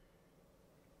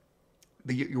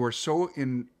that you are so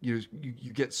you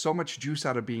get so much juice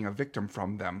out of being a victim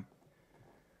from them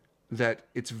that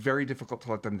it's very difficult to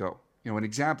let them go. You know, an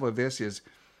example of this is,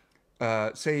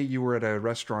 say you were at a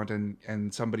restaurant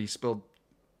and somebody spilled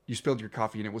your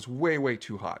coffee and it was way, way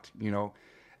too hot, you know,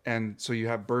 and so you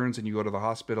have burns and you go to the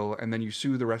hospital and then you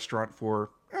sue the restaurant for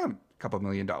a couple $1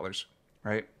 million,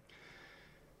 right?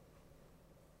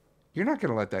 You're not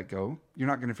going to let that go. You're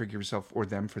not going to forgive yourself or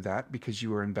them for that because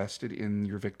you are invested in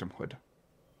your victimhood.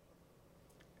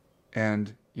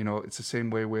 And, you know, it's the same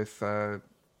way with,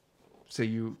 say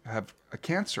you have a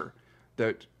cancer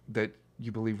that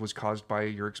you believe was caused by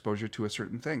your exposure to a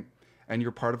certain thing, and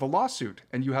you're part of a lawsuit,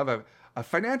 and you have a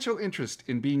financial interest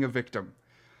in being a victim.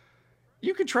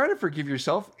 You can try to forgive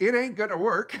yourself. It ain't going to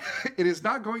work. It is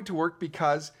not going to work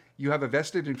because you have a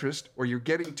vested interest or you're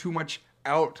getting too much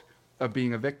out of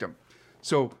being a victim.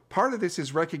 So part of this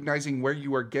is recognizing where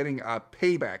you are getting a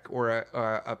payback or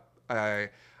a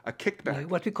kickback.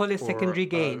 What we call a secondary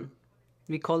gain.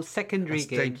 We call secondary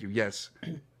gain. Thank you. Yes.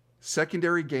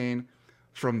 Secondary gain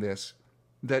from this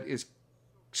that is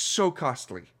so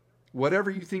costly. Whatever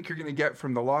you think you're going to get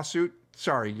from the lawsuit,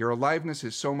 sorry, your aliveness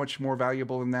is so much more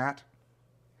valuable than that.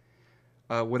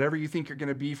 Whatever you think you're going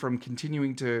to be from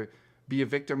continuing to be a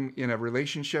victim in a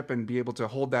relationship and be able to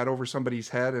hold that over somebody's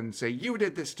head and say, you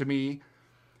did this to me.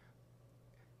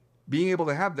 Being able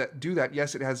to do that,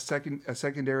 yes, it has a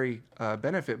secondary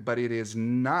benefit, but it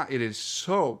is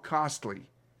so costly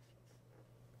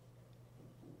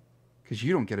because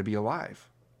you don't get to be alive.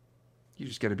 You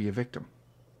just get to be a victim.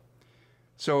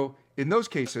 So in those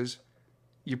cases,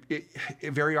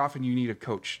 very often you need a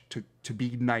coach to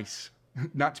be nice,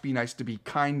 not to be nice, to be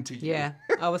kind to you. Yeah,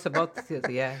 I was about to say,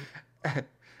 yeah.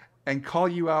 And call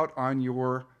you out on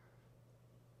your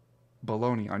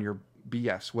baloney, on your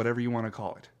BS, whatever you want to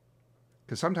call it.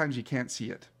 Because sometimes you can't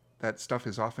see it. That stuff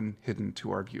is often hidden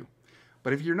to our view.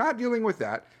 But if you're not dealing with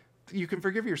that, you can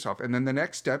forgive yourself. And then the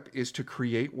next step is to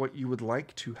create what you would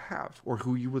like to have or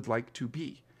who you would like to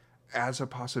be as a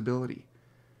possibility.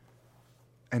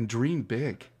 And dream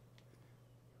big.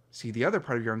 See, the other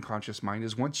part of your unconscious mind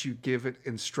is once you give it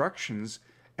instructions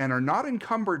and are not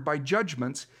encumbered by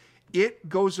judgments, it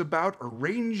goes about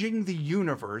arranging the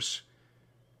universe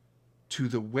to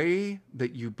the way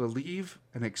that you believe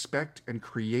and expect and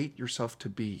create yourself to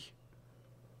be.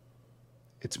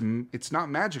 It's not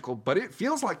magical, but it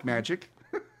feels like magic.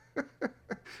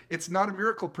 It's not a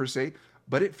miracle per se,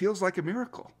 but it feels like a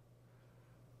miracle.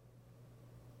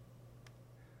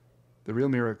 The real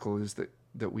miracle is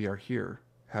that we are here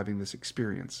having this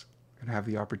experience and have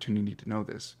the opportunity to know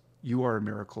this. You are a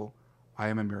miracle. I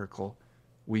am a miracle.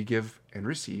 We give and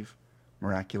receive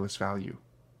miraculous value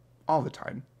all the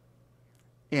time.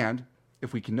 And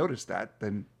if we can notice that,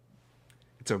 then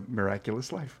it's a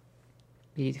miraculous life.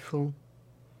 Beautiful.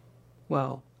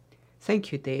 Wow.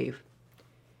 Thank you, Dave.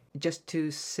 Just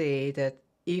to say that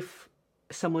if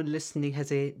someone listening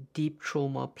has a deep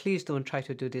trauma, please don't try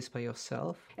to do this by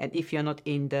yourself. And if you're not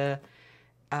in the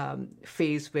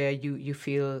phase where you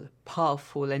feel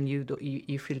powerful and you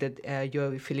feel that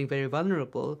you're feeling very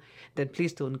vulnerable, then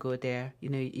please don't go there.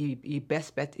 Your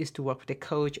best bet is to work with a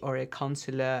coach or a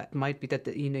counselor. It might be that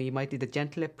you might need a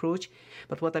gentle approach,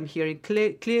 but what I'm hearing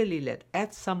clearly that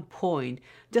at some point,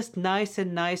 just nice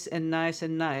and nice and nice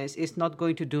and nice is not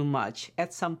going to do much.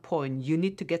 At some point, you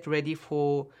need to get ready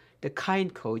for the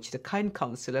kind coach, the kind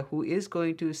counselor who is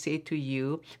going to say to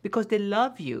you, because they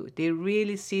love you, they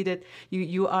really see that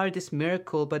you are this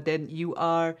miracle, but then you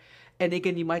are, and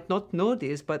again, you might not know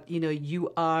this, but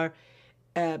you are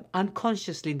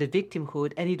unconsciously in the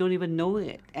victimhood and you don't even know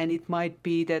it. And it might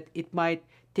be that it might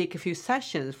take a few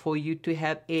sessions for you to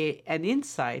have an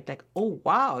insight like, oh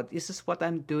wow, this is what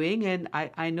I'm doing, and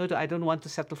I know that I don't want to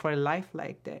settle for a life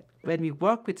like that. When we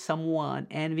work with someone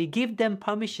and we give them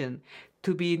permission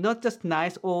to be not just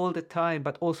nice all the time,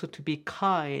 but also to be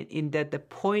kind, in that they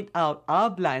point out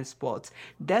our blind spots,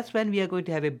 that's when we are going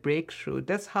to have a breakthrough.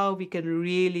 That's how we can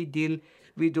really deal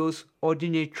with those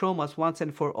ordinary traumas once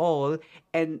and for all,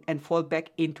 and fall back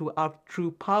into our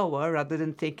true power, rather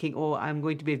than thinking, oh, I'm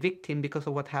going to be a victim because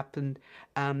of what happened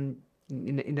in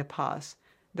the past.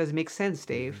 Does it make sense,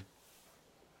 Dave?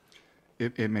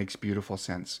 It makes beautiful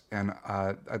sense. And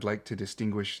I'd like to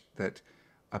distinguish that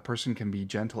a person can be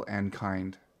gentle and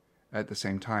kind at the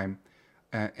same time.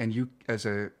 And you,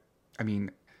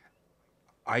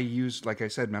 I use, like I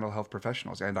said, mental health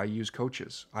professionals, and I use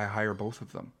coaches. I hire both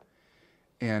of them.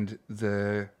 And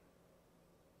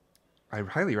I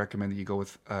highly recommend that you go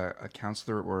with a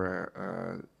counselor or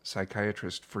a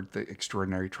psychiatrist for the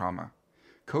extraordinary trauma.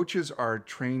 Coaches are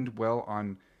trained well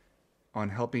on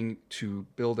helping to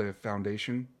build a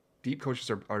foundation. Deep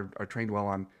coaches are trained well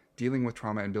on dealing with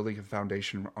trauma and building a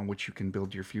foundation on which you can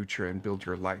build your future and build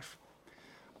your life.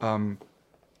 And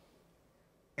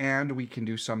we can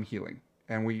do some healing.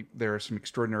 And there are some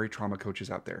extraordinary trauma coaches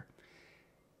out there.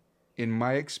 In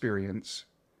my experience,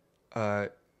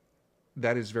 that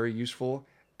is very useful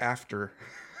after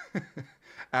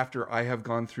after I have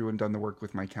gone through and done the work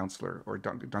with my counselor, or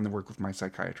done the work with my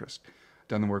psychiatrist,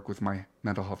 done the work with my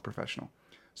mental health professional.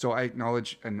 So I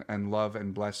acknowledge and love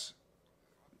and bless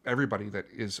everybody that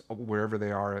is wherever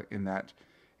they are in that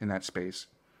space.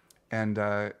 And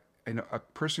a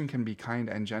person can be kind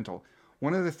and gentle.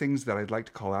 One of the things that I'd like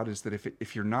to call out is that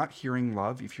if you're not hearing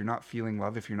love, if you're not feeling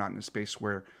love, if you're not in a space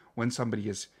where when somebody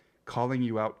is calling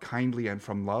you out kindly and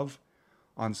from love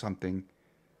on something,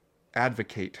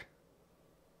 advocate.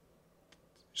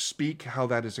 Speak how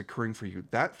that is occurring for you.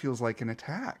 That feels like an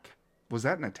attack. Was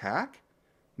that an attack?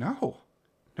 No,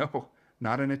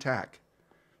 not an attack.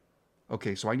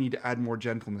 Okay, so I need to add more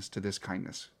gentleness to this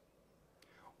kindness.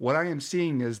 What I am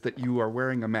seeing is that you are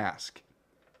wearing a mask.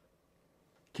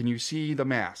 Can you see the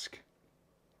mask?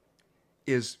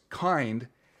 Is kind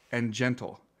and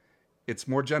gentle. It's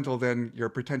more gentle than your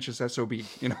pretentious SOB,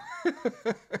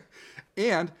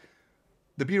 And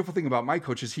the beautiful thing about my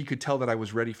coach is he could tell that I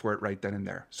was ready for it right then and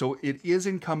there. So it is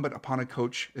incumbent upon a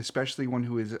coach, especially one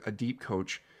who is a deep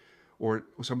coach, or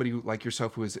somebody like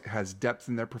yourself who has depth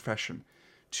in their profession,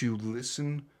 to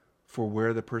listen for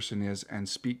where the person is and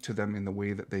speak to them in the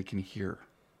way that they can hear.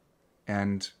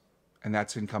 And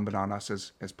that's incumbent on us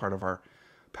as part of our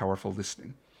powerful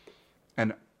listening.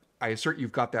 And I assert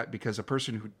you've got that, because a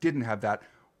person who didn't have that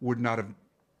would not have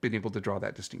been able to draw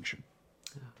that distinction.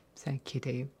 Thank you,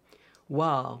 Dave.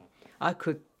 Wow, I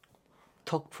could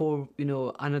talk for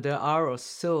another hour or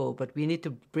so, but we need to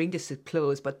bring this to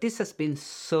close. But this has been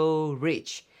so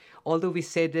rich. Although we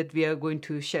said that we are going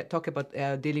to talk about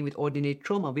dealing with ordinary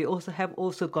trauma, we have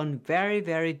gone very,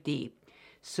 very deep.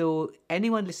 So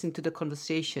anyone listening to the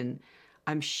conversation,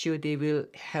 I'm sure they will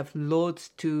have loads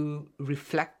to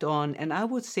reflect on. And I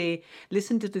would say,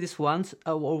 listen to this once,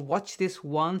 or watch this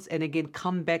once, and again,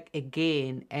 come back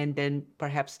again, and then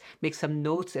perhaps make some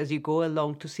notes as you go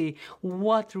along to see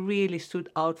what really stood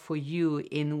out for you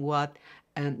in what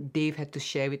Dave had to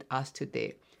share with us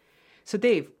today. So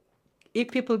Dave, if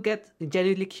people get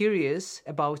genuinely curious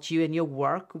about you and your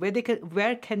work,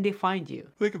 where can they find you?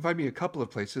 They can find me a couple of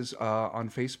places. On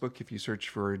Facebook, if you search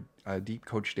for Deep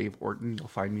Coach Dave Orton, you'll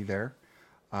find me there.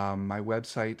 My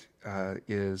website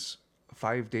is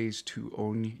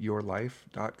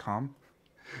 5daystownyourlife.com.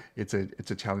 It's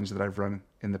a challenge that I've run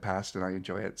in the past, and I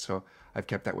enjoy it. So I've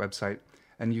kept that website.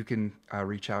 And you can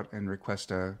reach out and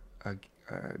request a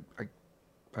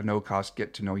no-cost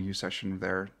get-to-know-you session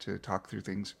there to talk through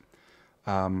things.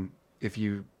 If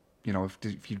you'd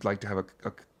like to have a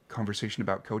conversation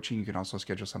about coaching, you can also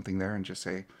schedule something there and just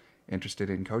say interested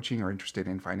in coaching or interested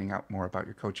in finding out more about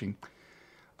your coaching.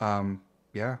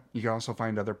 Yeah, you can also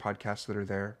find other podcasts that are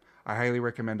there. I highly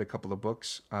recommend a couple of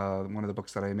books. One of the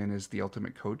books that I'm in is The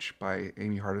Ultimate Coach by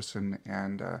Amy Hardison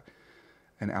and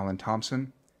Alan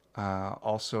Thompson.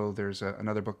 Also, there's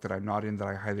another book that I'm not in that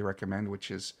I highly recommend,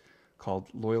 which is called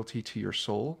Loyalty to Your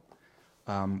Soul,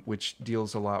 which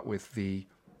deals a lot with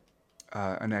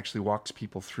and actually walks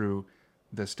people through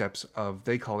the steps of,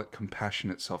 they call it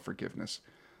compassionate self-forgiveness.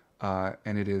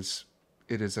 And it is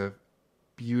a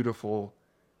beautiful,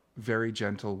 very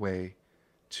gentle way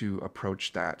to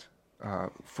approach that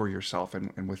for yourself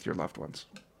and with your loved ones.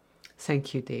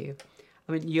 Thank you, Dave.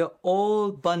 I mean, you're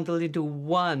all bundled into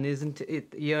one, isn't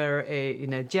it? You're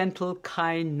a gentle,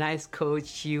 kind, nice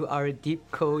coach. You are a deep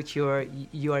coach. You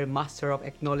are a master of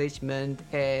acknowledgement,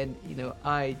 and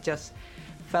I just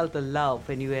felt the love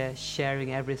when you were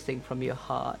sharing everything from your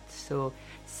heart. So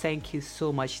thank you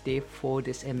so much, Dave, for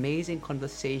this amazing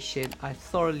conversation. I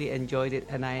thoroughly enjoyed it,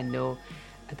 and I know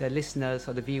the listeners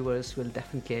or the viewers will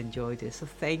definitely enjoy this. So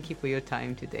thank you for your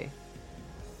time today.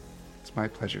 It's my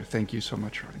pleasure. Thank you so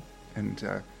much, Ronnie.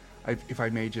 And if I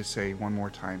may just say one more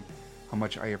time how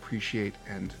much I appreciate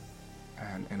and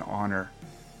honor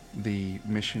the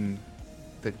mission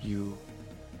that you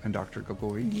and Dr.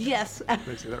 Gogoi, yes, did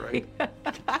I say that right?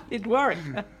 It worked.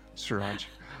 Suraj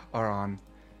are on,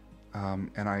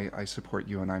 and I support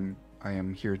you, and I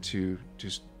am here to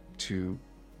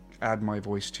add my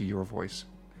voice to your voice,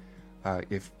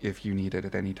 if you need it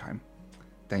at any time.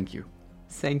 Thank you.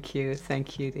 Thank you,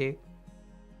 Dave.